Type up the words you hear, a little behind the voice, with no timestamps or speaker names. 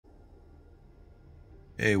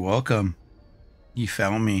Hey, welcome. You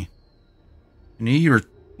found me. I knew you were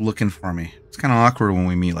looking for me. It's kind of awkward when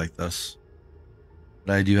we meet like this,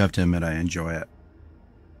 but I do have to admit I enjoy it.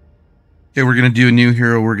 Okay, we're going to do a new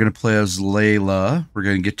hero. We're going to play as Layla. We're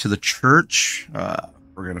going to get to the church.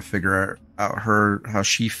 We're going to figure out how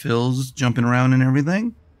she feels jumping around and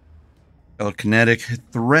everything. Telekinetic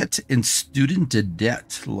threat and student to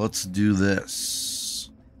debt. Let's do this.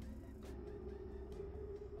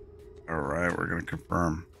 All right, we're going to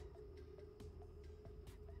confirm.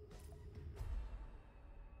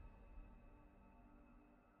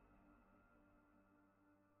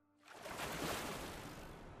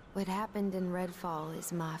 What happened in Redfall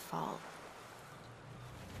is my fault.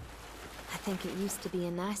 I think it used to be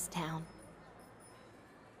a nice town.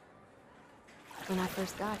 When I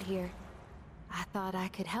first got here, I thought I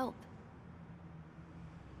could help.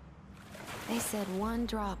 They said one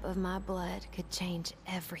drop of my blood could change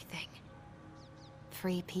everything.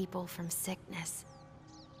 Free people from sickness,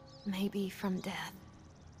 maybe from death.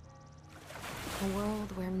 A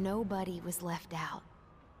world where nobody was left out.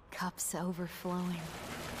 Cups overflowing,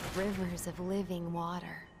 rivers of living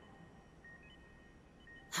water.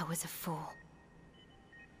 I was a fool.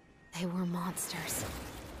 They were monsters.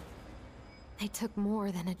 They took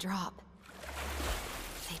more than a drop.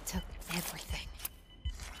 They took everything.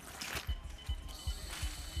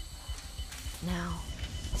 Now,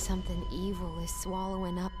 something evil is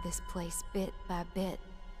swallowing up this place bit by bit.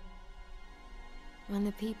 When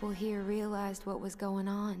the people here realized what was going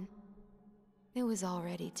on, it was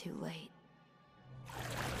already too late.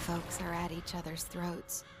 Folks are at each other's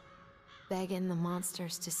throats, begging the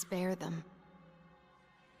monsters to spare them.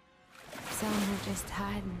 Some are just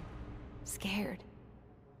hiding, scared,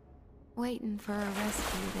 waiting for a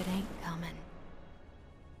rescue that ain't coming.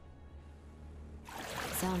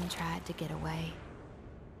 Some tried to get away.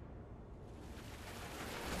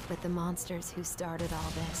 But the monsters who started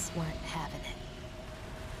all this weren't having it.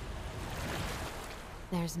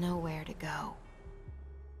 There's nowhere to go.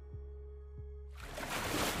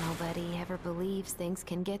 Nobody ever believes things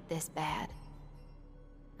can get this bad.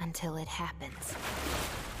 Until it happens.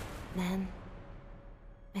 Then,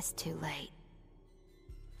 it's too late.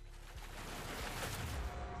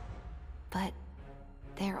 But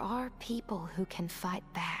there are people who can fight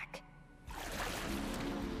back.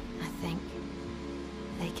 I think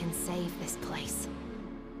they can save this place.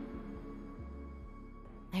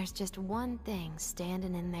 There's just one thing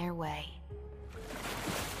standing in their way.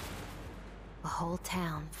 A whole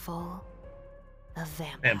town full of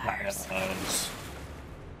vampires.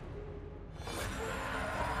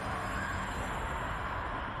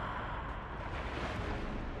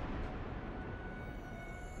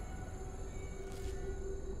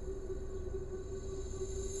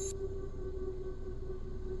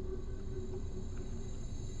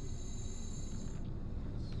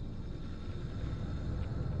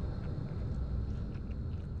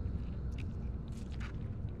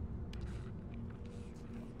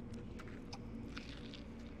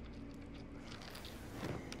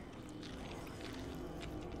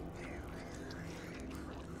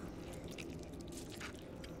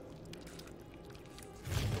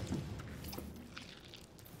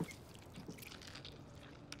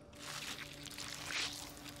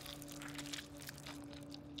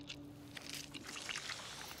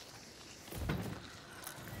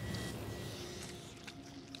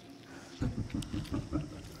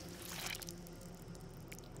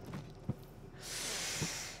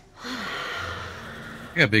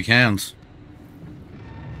 You got big hands.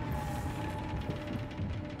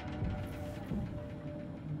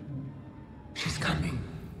 She's coming.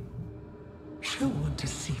 She'll want to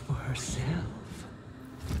see for herself.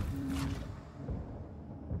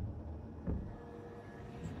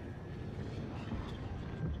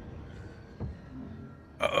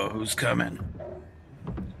 Uh-oh, who's coming?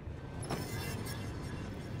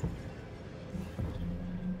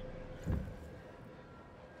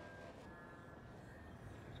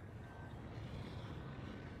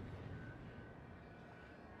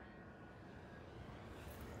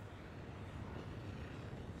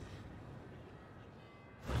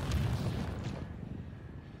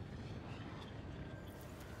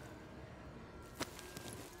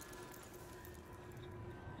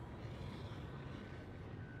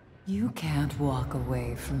 You can't walk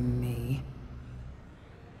away from me.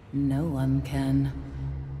 No one can.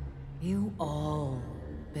 You all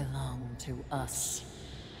belong to us.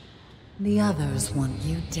 The others want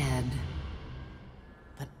you dead.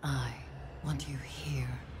 But I want you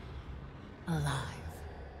here, alive.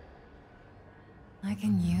 I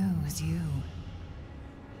can use you.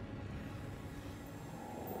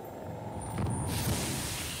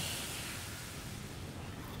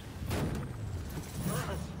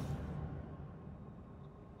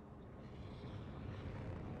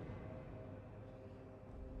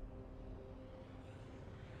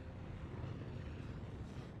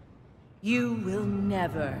 You will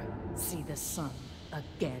never see the sun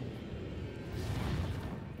again.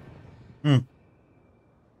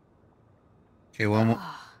 Okay, well,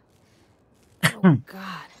 Oh,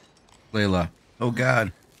 God. Layla. Oh,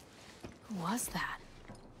 God. Who was that?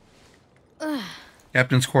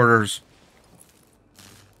 Captain's quarters.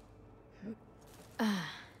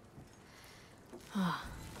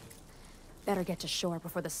 Better get to shore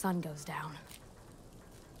before the sun goes down.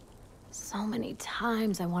 So many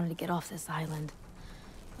times I wanted to get off this island.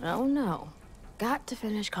 Oh no. Got to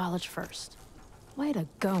finish college first. Way to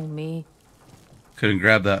go, me. Couldn't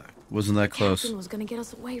grab that. Wasn't that close. Captain was gonna get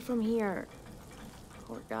us away from here.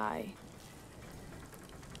 Poor guy.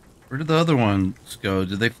 Where did the other ones go?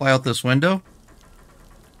 Did they fly out this window?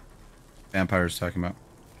 Vampires talking about.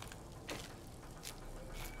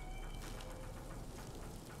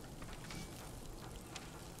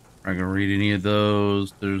 I'm not gonna read any of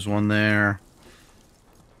those. There's one there.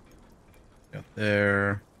 Got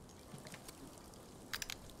there.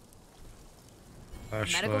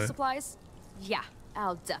 Medical Flashlight. supplies? Yeah,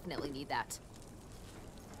 I'll definitely need that.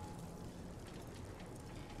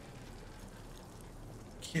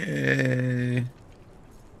 Okay.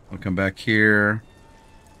 I'll come back here.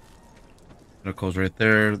 Medical's right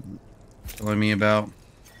there. Telling me about.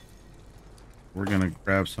 We're gonna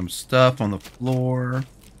grab some stuff on the floor.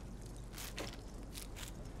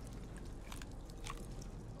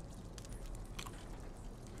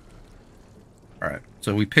 Alright,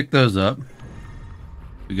 so we pick those up.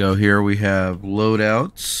 We go here, we have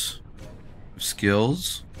loadouts,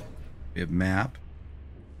 skills, we have map.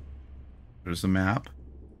 There's the map.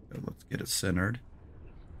 So let's get it centered.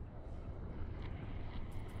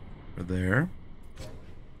 Over there.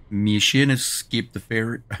 Mission, escape the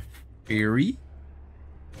ferry.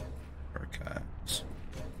 Archives.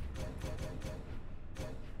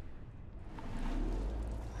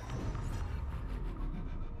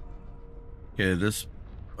 Okay, this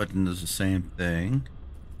button is the same thing.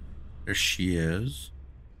 There she is.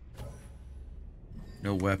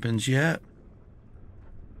 No weapons yet.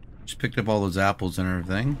 Just picked up all those apples and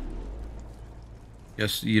everything.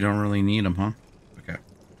 Guess you don't really need them, huh? Okay.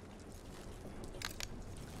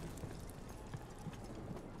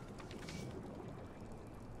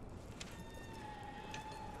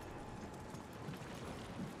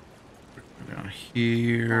 Down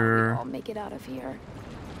here. I'll make it out of here.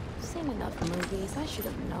 Seen enough movies. I should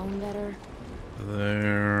have known better.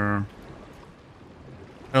 There.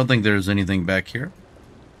 I don't think there's anything back here.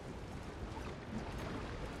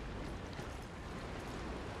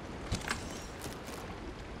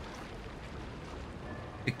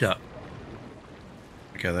 Picked up.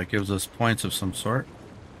 Okay, that gives us points of some sort.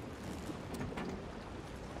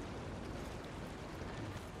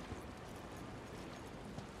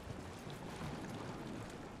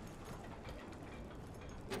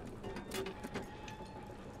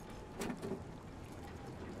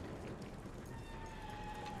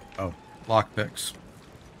 Oh, lockpicks.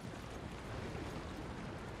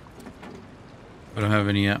 I don't have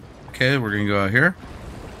any yet. Okay, we're gonna go out here.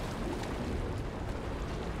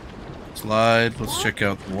 Slide. Let's check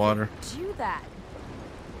out the water. Do that.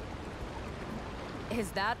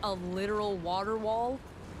 Is that a literal water wall?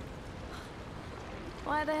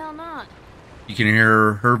 Why the hell not? You can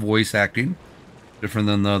hear her voice acting. Different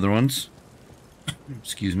than the other ones.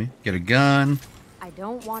 Excuse me. Get a gun. I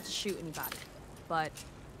don't want to shoot anybody, but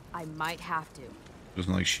I might have to.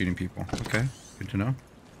 Doesn't like shooting people. Okay, good to know.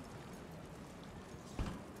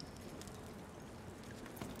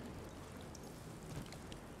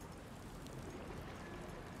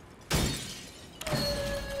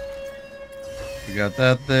 We got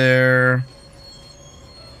that there.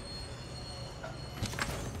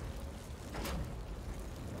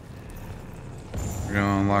 We're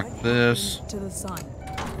gonna unlock this. To the sun.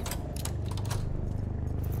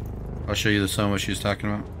 I'll show you the sun, what she was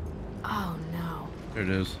talking about. Oh no. There it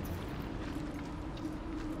is.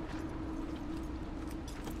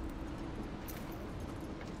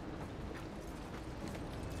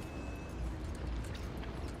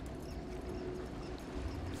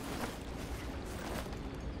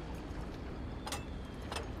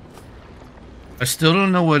 I still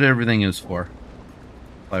don't know what everything is for.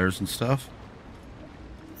 Flyers and stuff.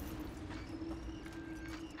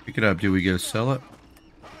 Pick it up. Do we get to sell it?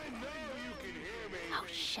 Oh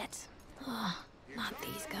shit. Ugh, not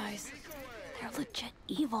these guys. They're legit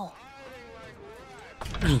evil.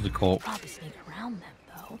 This is the cult. Probably sneak around them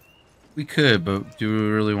though. We could, but do we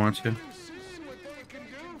really want to?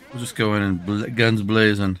 We'll just go in and guns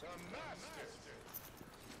blazing.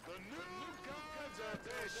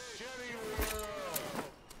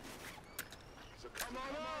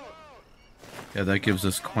 Yeah, that gives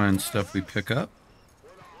us coin stuff we pick up.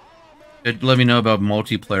 Let me know about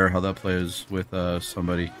multiplayer, how that plays with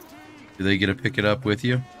somebody. Do they get to pick it up with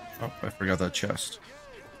you? Oh, I forgot that chest.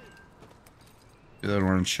 See that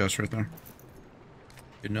orange chest right there?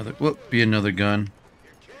 Be another gun.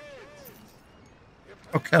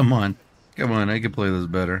 Oh, come on. Come on, I can play this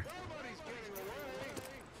better.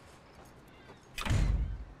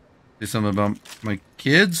 Say something about my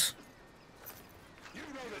kids?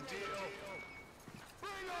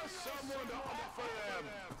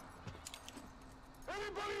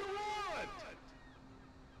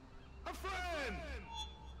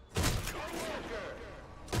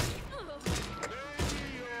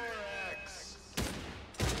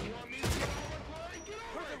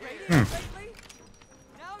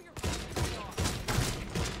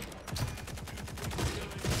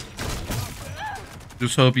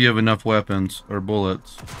 Just hope you have enough weapons or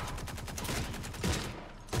bullets.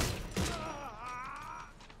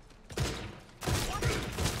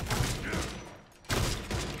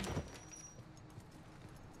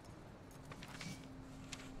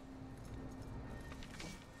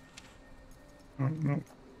 Oh, no.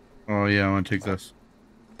 Oh yeah, I want to take this.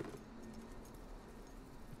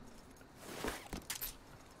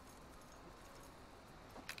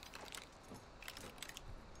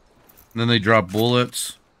 And then they drop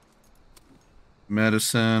bullets,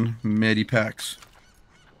 medicine, medipacks.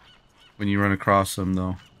 When you run across them,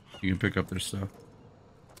 though, you can pick up their stuff.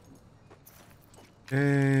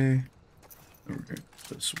 Okay. We're going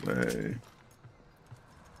this way.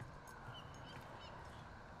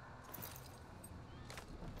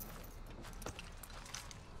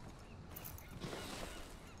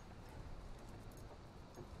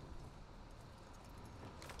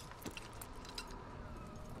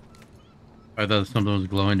 I thought something was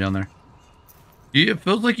glowing down there. It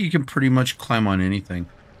feels like you can pretty much climb on anything.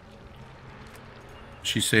 Does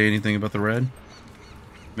she say anything about the red?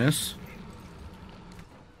 Miss?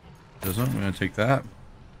 Doesn't? I'm gonna take that.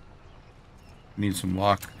 Need some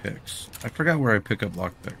lock picks. I forgot where I pick up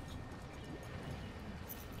lock picks.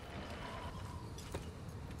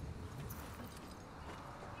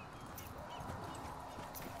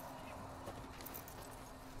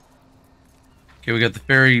 Okay, we got the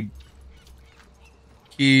ferry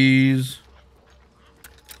keys.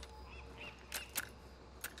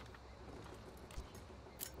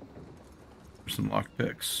 Some lock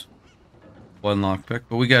picks. One lock pick,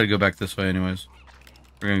 but we gotta go back this way anyways.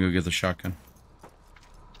 We're gonna go get the shotgun.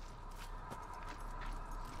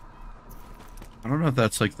 I don't know if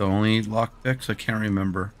that's like the only lock picks. I can't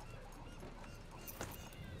remember.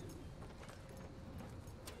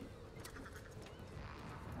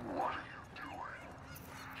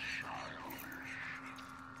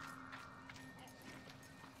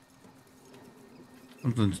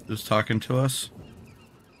 Something's just talking to us.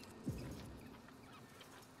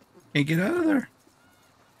 Can't get out of there.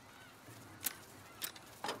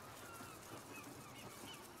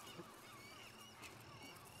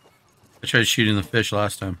 I tried shooting the fish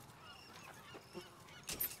last time.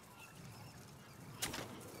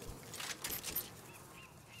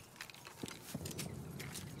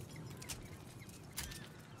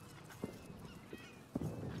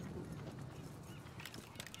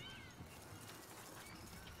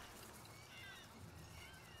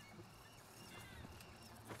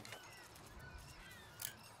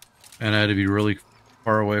 And I had to be really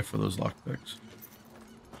far away for those lockpicks.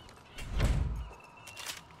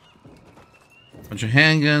 Bunch of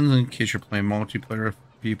handguns in case you're playing multiplayer with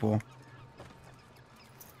people.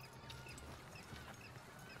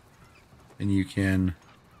 And you can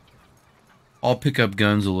all pick up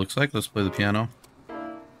guns, it looks like. Let's play the piano.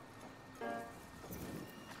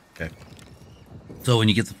 Okay. So when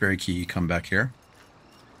you get the ferry key, you come back here.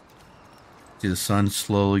 See the sun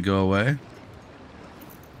slowly go away.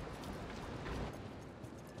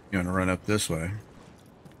 You want to run up this way.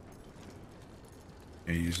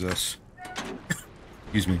 And use this.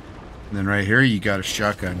 Excuse me. And then right here, you got a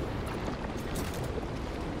shotgun.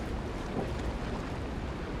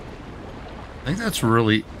 I think that's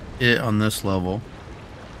really it on this level.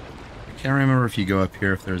 I can't remember if you go up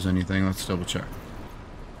here if there's anything. Let's double check.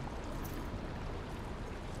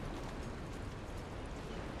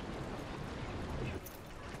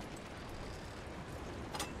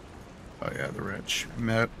 Oh yeah, the rich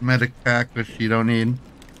medic pack, which you don't need.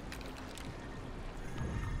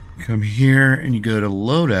 Come here and you go to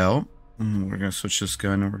loadout. We're gonna switch this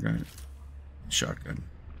gun and we're gonna shotgun.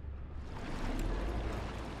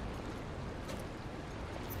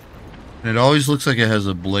 And it always looks like it has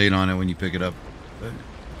a blade on it when you pick it up, but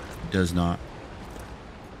it does not.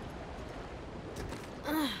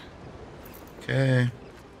 Okay, Okay.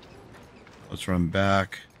 Let's run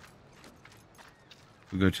back.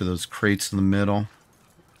 We'll go to those crates in the middle.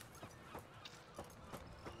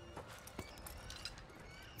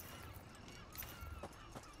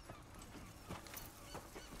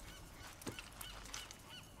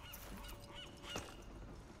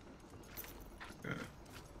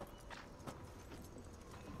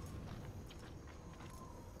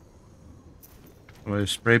 What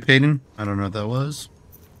is spray painting? I don't know what that was.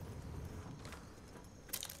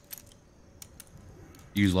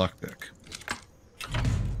 Use lockpick.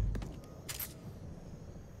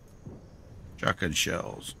 Shotgun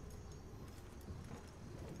shells.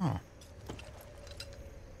 Oh. I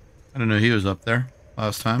didn't know he was up there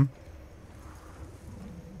last time.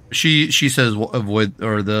 She says avoid,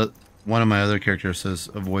 or the one of my other characters says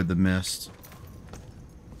avoid the mist.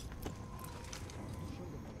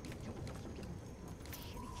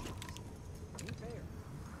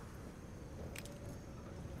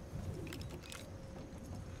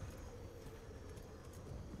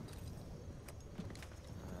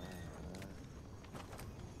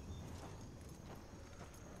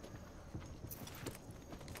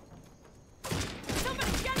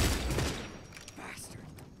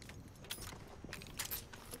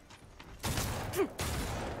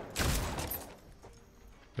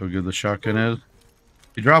 How good the shotgun is.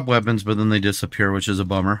 You drop weapons, but then they disappear, which is a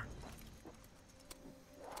bummer.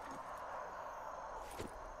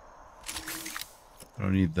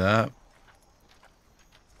 Don't need that.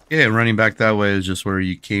 Yeah, running back that way is just where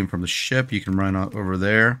you came from the ship. You can run over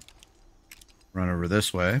there. Run over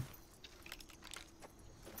this way.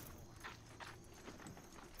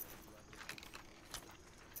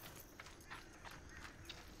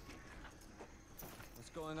 What's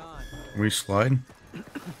going on? We slide.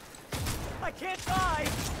 I can't die.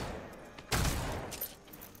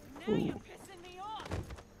 Now you're pissing me off.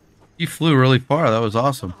 He flew really far. That was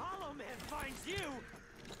awesome. Hollow Man finds you.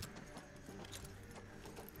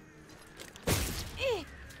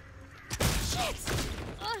 Shit!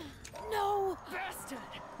 No! Bastard!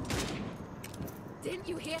 Didn't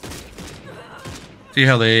you hear? See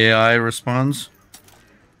how the AI responds?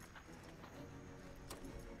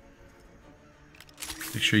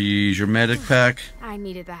 Make sure you use your medic pack. I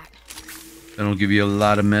needed that. That'll give you a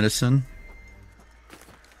lot of medicine.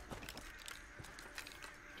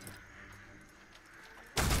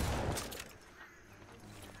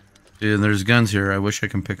 Dude, there's guns here. I wish I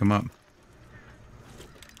can pick them up.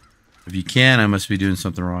 If you can, I must be doing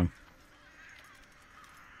something wrong.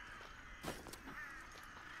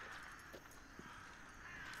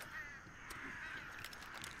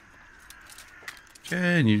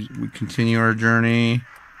 Okay, and we continue our journey.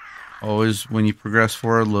 Always, when you progress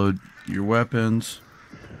forward, load your weapons.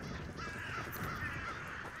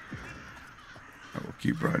 I will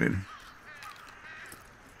keep running.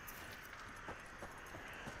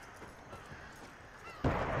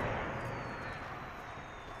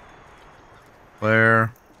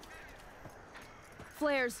 Flare.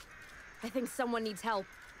 Flares. I think someone needs help.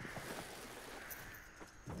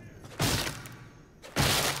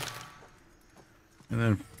 And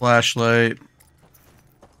then flashlight.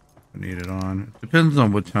 I need it on. It depends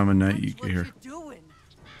on what time of night you get here. What you doing?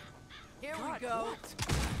 Here we go.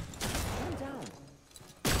 Calm down.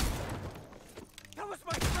 That was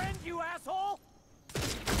my friend, you asshole!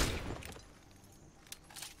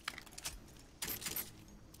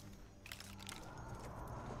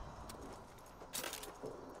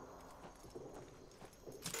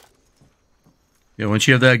 Yeah, once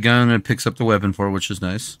you have that gun, it picks up the weapon for it, which is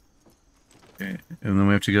nice. Okay, and then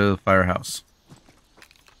we have to go to the firehouse.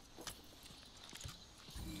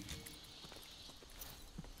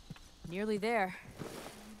 Nearly there.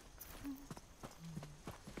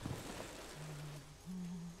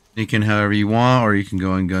 Sneak in however you want, or you can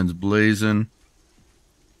go in guns blazing.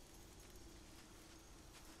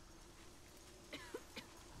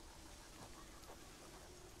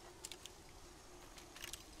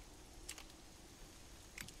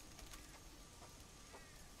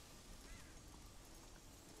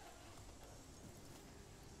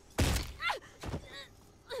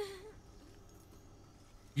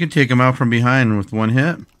 You can take him out from behind with one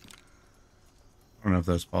hit. I don't know if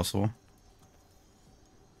that's possible.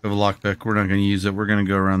 We have a lockpick. We're not going to use it. We're going to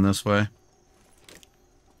go around this way.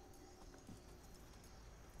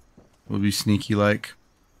 We'll be sneaky like.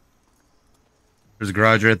 There's a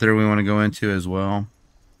garage right there we want to go into as well.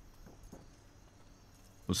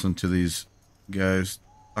 Listen to these guys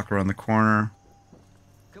talk around the corner.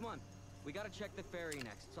 Come on, we gotta check the ferry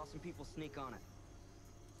next. Saw some people sneak on it.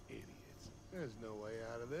 Idiots. There's no way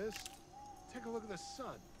out of this. Take a look at the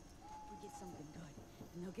sun. We get something good,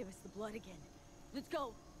 and they'll give us the blood again. Let's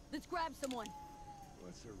go. Let's grab someone.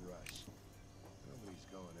 What's the rush? Nobody's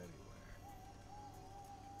going anywhere.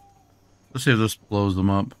 Let's see if this blows them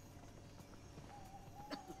up.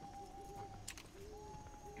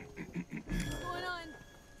 What's going on?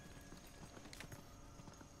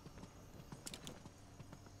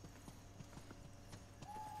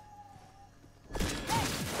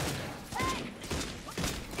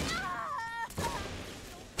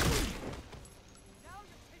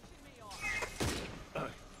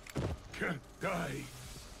 Die.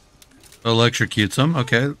 Electrocutes them.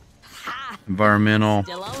 Okay. Environmental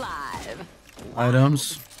Still alive.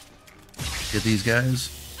 items. Get these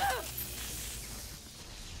guys.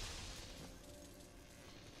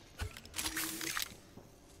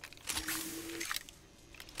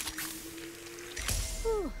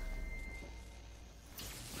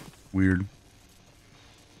 Weird.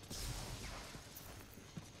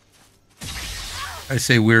 I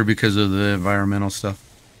say weird because of the environmental stuff.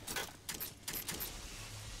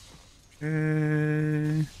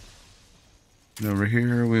 Okay. And over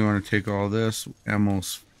here, we want to take all this.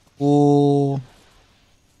 Ammo's full.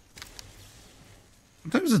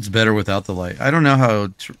 Sometimes it's better without the light. I don't know how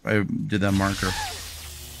I did that marker.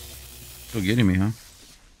 Still getting me, huh?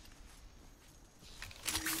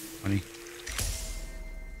 Funny.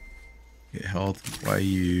 Get health while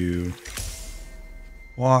you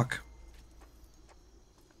walk.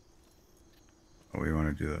 Oh, we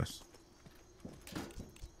want to do this.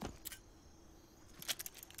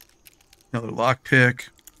 Another lockpick.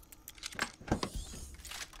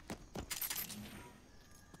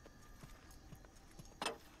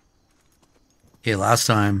 Okay, last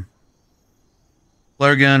time.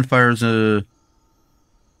 Flare gun fires a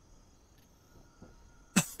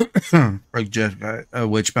projectile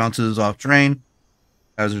which bounces off terrain.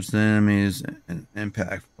 Hazards to enemies and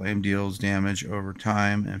impact. Flame deals damage over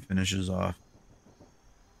time and finishes off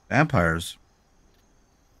vampires.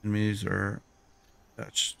 Enemies are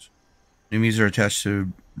attached. Enemies are attached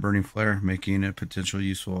to burning flare, making it potentially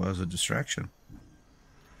useful as a distraction.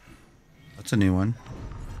 That's a new one.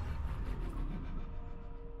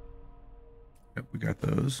 Yep, we got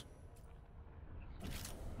those.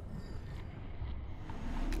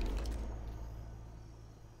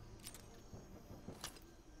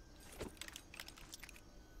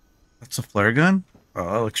 That's a flare gun?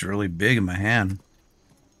 Oh, that looks really big in my hand.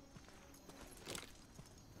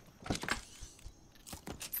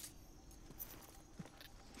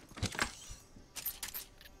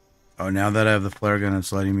 Oh, now that I have the flare gun,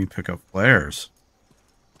 it's letting me pick up flares.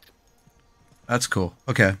 That's cool.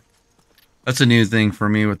 Okay. That's a new thing for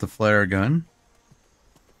me with the flare gun.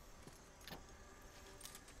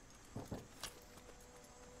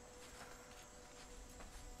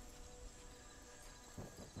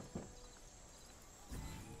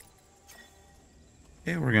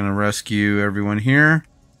 Okay, we're going to rescue everyone here.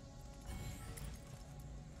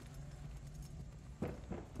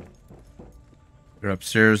 They're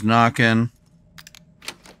upstairs knocking.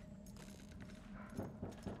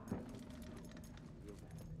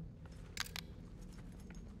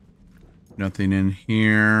 Nothing in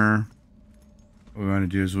here. What we want to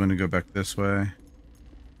do is we want to go back this way.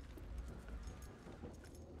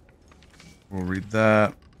 We'll read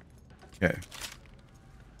that. Okay.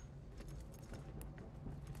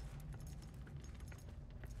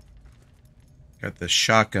 Got this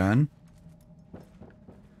shotgun. I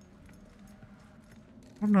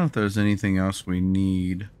don't know if there's anything else we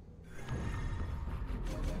need.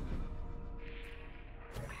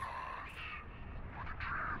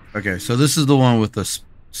 Okay, so this is the one with the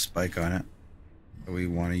spike on it that we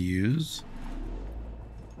want to use.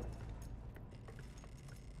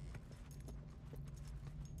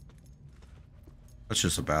 That's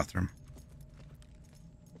just a bathroom.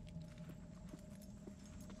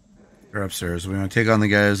 They're upstairs. We want to take on the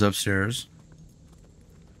guys upstairs.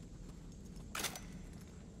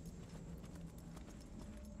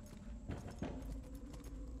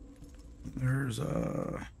 There's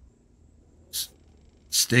a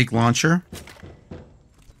stake launcher.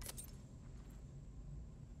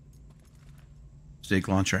 Stake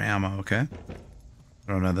launcher ammo, okay. I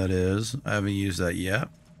don't know what that is. I haven't used that yet.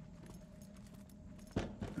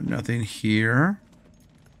 Nothing here.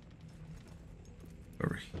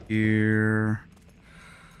 Over here.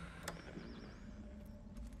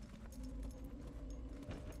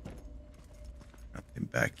 Nothing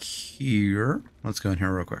back here. Let's go in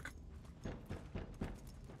here real quick.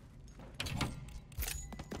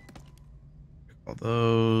 All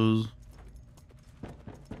those. If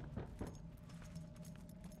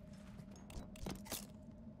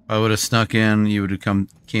I would have snuck in, you would have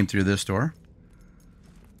came through this door.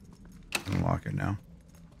 unlock it now.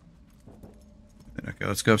 Okay,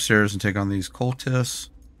 let's go upstairs and take on these cultists.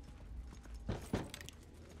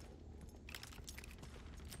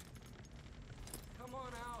 Come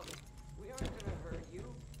on out. We aren't gonna hurt you.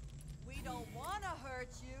 We don't want to hurt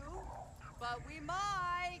you, but we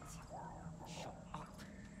might. Shut up.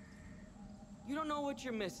 You don't know what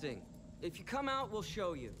you're missing. If you come out, we'll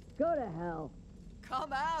show you. Go to hell.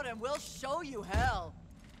 Come out and we'll show you hell.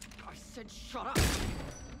 I said shut up.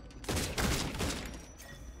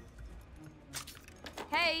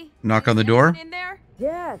 Hey. Knock on the is door? anyone in there?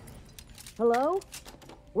 Yes. Hello?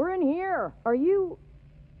 We're in here. Are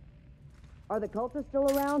the cultists still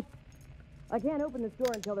around? I can't open this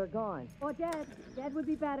door until they're gone. Or dead. Dead would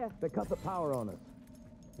be better. They cut the power on us.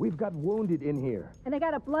 We've got wounded in here. And they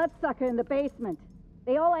got a bloodsucker in the basement.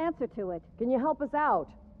 They all answer to it. Can you help us out?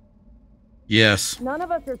 Yes. None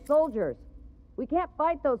of us are soldiers. We can't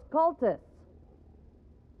fight those cultists.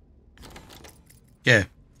 Okay.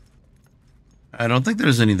 I don't think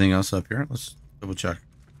there's anything else up here. Let's double check.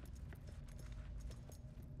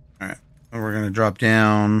 Alright. And we're going to drop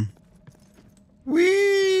down. Whee!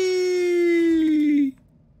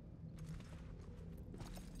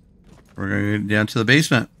 We're going to go down to the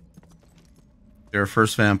basement. Their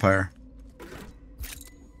first vampire.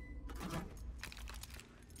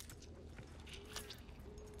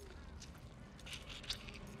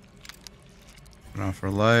 Turn off our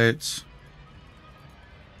lights.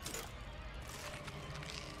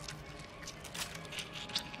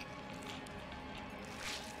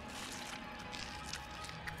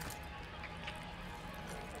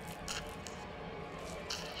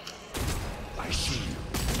 I see you.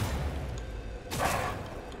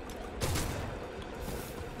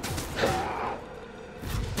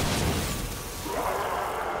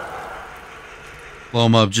 Blow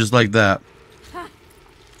them up just like that.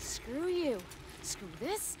 Screw you. Screw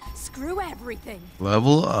this. Screw everything.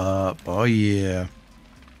 Level up. Oh, yeah.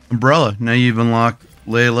 Umbrella. Now you've unlocked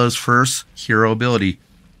Layla's first hero ability.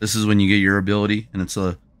 This is when you get your ability, and it's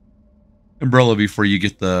a umbrella before you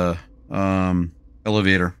get the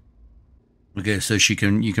elevator. Okay, so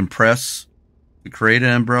you can press to create an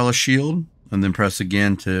umbrella shield, and then press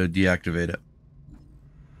again to deactivate it.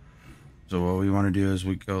 So what we want to do is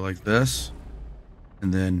we go like this,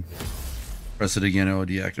 and then press it again, it will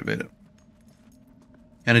deactivate it.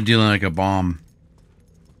 Kind of dealing like a bomb.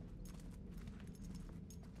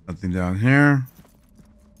 Nothing down here.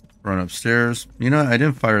 Run upstairs. You know, I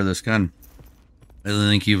didn't fire this gun. I didn't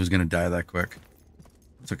think he was going to die that quick.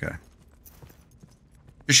 It's okay.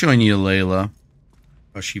 Just showing you Layla,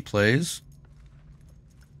 how she plays.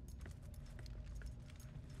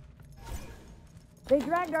 They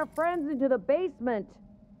dragged our friends into the basement.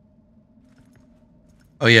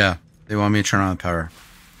 Oh yeah, they want me to turn on the power.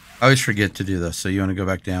 I always forget to do this, so you want to go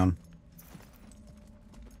back down.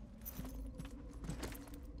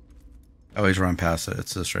 I always run past it.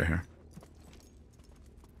 It's this right here.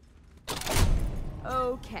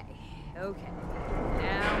 Okay. Okay.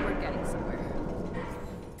 Now we're getting somewhere.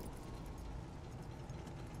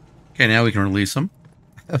 Okay, now we can release them.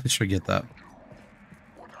 I always forget that.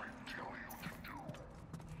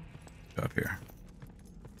 Go up here.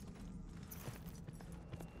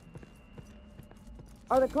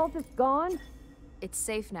 Are the cultists gone? It's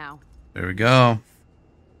safe now. There we go.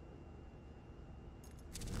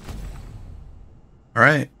 All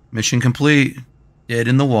right, mission complete. Dead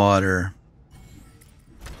in the water.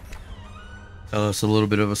 Tell us a little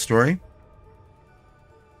bit of a story.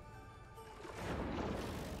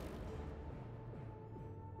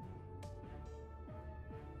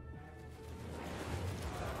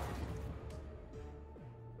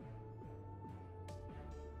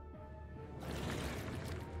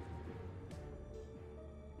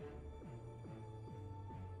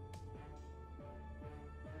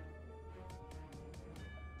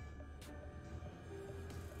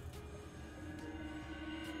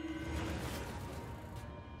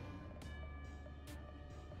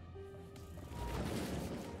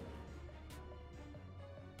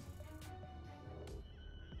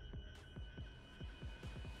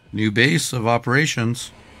 New base of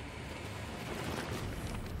operations.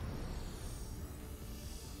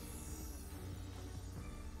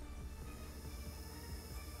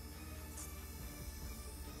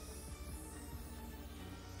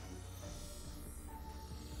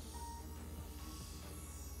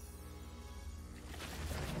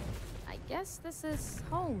 I guess this is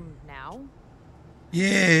home now.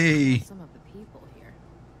 Yay! Some of the people here.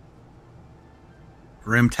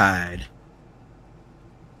 Grimtide.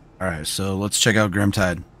 Alright, so let's check out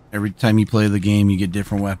Grimtide. Every time you play the game, you get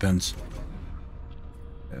different weapons.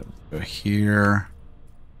 Let's go here.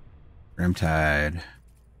 Grimtide.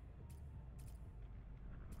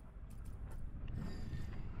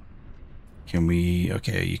 Can we,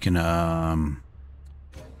 okay, you can,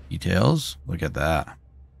 details? Look at that.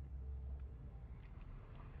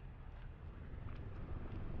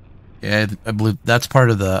 Yeah, I believe that's part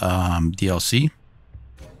of the, DLC.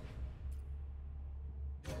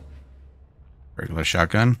 Regular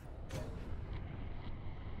shotgun.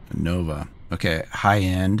 Nova. Okay, high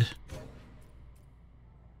end.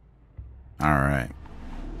 All right.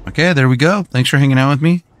 Okay, there we go. Thanks for hanging out with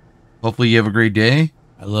me. Hopefully you have a great day.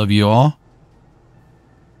 I love you all.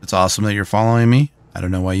 It's awesome that you're following me. I don't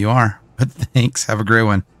know why you are, but thanks. Have a great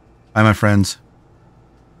one. Bye, my friends.